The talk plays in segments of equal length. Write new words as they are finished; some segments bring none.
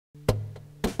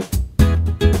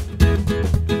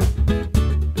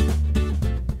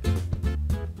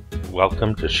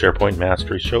Welcome to SharePoint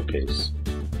Mastery Showcase,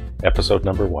 episode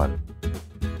number 1,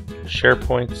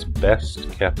 SharePoint's Best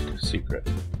Kept Secret,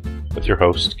 with your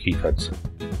host, Keith Hudson.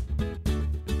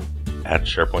 At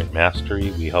SharePoint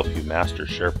Mastery, we help you master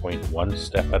SharePoint one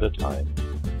step at a time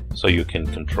so you can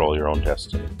control your own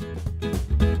destiny.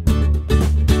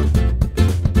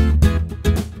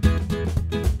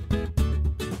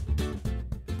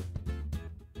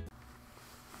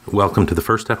 Welcome to the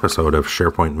first episode of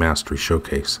SharePoint Mastery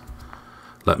Showcase.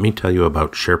 Let me tell you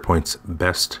about SharePoint's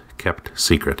best kept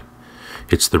secret.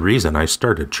 It's the reason I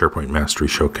started SharePoint Mastery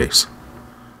Showcase.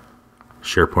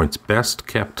 SharePoint's best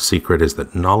kept secret is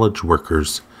that knowledge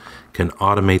workers can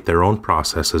automate their own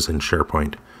processes in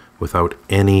SharePoint without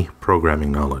any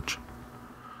programming knowledge.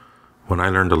 When I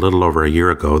learned a little over a year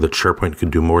ago that SharePoint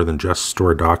could do more than just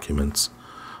store documents,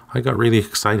 I got really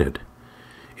excited.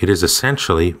 It is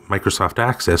essentially Microsoft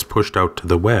Access pushed out to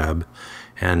the web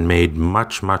and made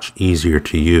much easier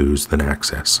to use than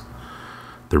Access.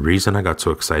 The reason I got so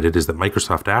excited is that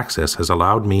Microsoft Access has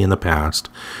allowed me in the past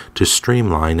to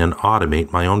streamline and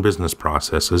automate my own business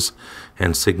processes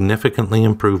and significantly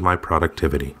improve my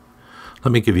productivity.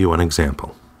 Let me give you an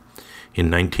example. In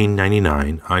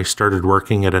 1999, I started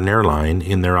working at an airline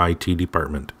in their IT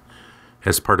department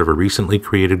as part of a recently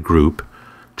created group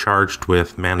charged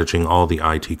with managing all the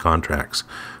IT contracts,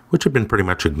 which had been pretty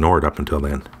much ignored up until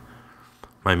then.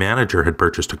 My manager had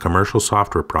purchased a commercial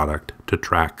software product to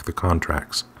track the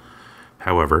contracts.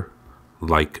 However,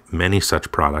 like many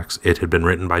such products, it had been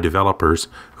written by developers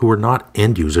who were not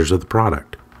end users of the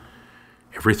product.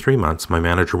 Every 3 months, my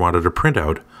manager wanted a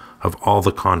printout of all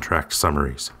the contract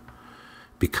summaries.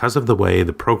 Because of the way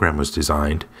the program was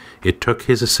designed, it took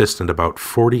his assistant about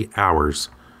 40 hours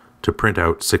to print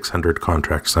out 600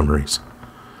 contract summaries.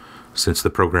 Since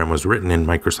the program was written in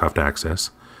Microsoft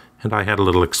Access, and I had a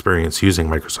little experience using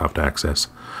Microsoft Access,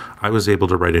 I was able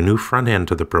to write a new front end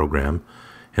to the program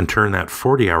and turn that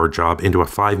 40-hour job into a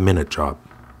 5-minute job.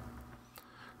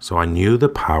 So I knew the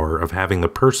power of having the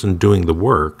person doing the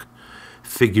work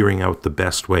figuring out the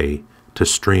best way to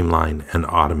streamline and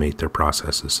automate their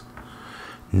processes.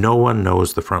 No one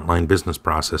knows the frontline business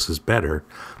processes better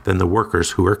than the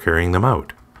workers who are carrying them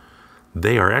out.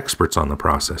 They are experts on the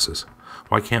processes.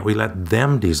 Why can't we let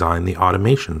them design the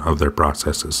automation of their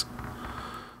processes?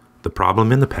 The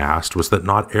problem in the past was that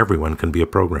not everyone can be a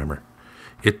programmer.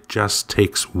 It just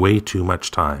takes way too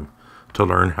much time to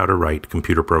learn how to write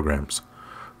computer programs.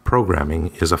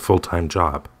 Programming is a full-time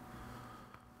job.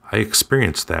 I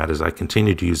experienced that as I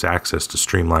continued to use Access to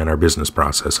streamline our business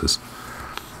processes.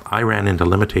 I ran into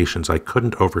limitations I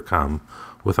couldn't overcome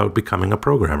without becoming a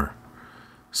programmer.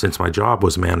 Since my job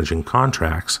was managing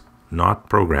contracts, not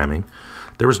programming,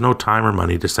 there was no time or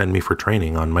money to send me for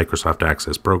training on Microsoft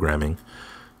Access programming,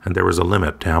 and there was a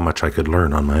limit to how much I could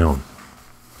learn on my own.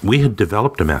 We had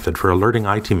developed a method for alerting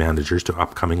IT managers to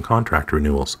upcoming contract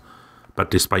renewals,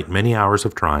 but despite many hours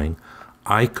of trying,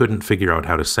 I couldn't figure out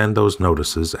how to send those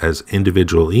notices as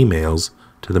individual emails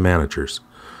to the managers.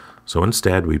 So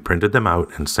instead, we printed them out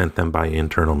and sent them by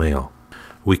internal mail.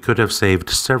 We could have saved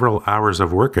several hours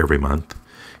of work every month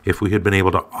if we had been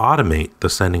able to automate the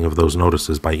sending of those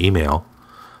notices by email,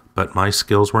 but my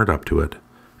skills weren't up to it,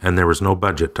 and there was no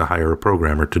budget to hire a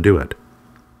programmer to do it.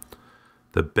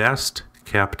 The best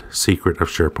kept secret of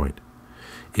SharePoint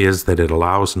is that it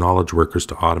allows knowledge workers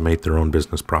to automate their own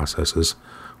business processes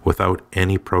without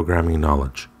any programming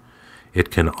knowledge. It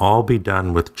can all be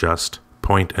done with just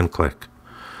point and click.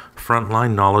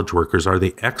 Frontline knowledge workers are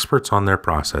the experts on their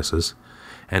processes,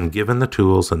 and given the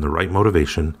tools and the right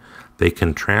motivation, they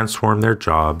can transform their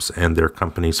jobs and their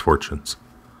company's fortunes.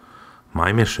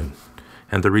 My mission,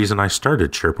 and the reason I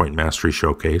started SharePoint Mastery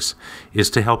Showcase, is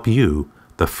to help you,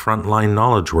 the frontline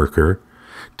knowledge worker,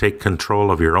 take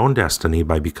control of your own destiny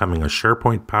by becoming a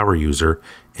SharePoint power user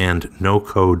and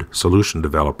no-code solution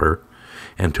developer,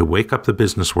 and to wake up the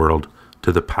business world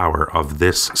to the power of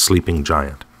this sleeping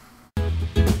giant.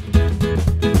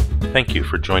 Thank you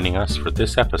for joining us for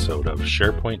this episode of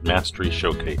SharePoint Mastery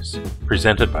Showcase,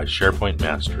 presented by SharePoint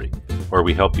Mastery, where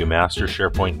we help you master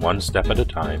SharePoint one step at a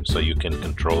time so you can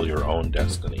control your own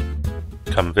destiny.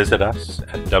 Come visit us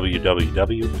at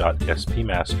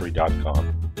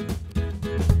www.spmastery.com.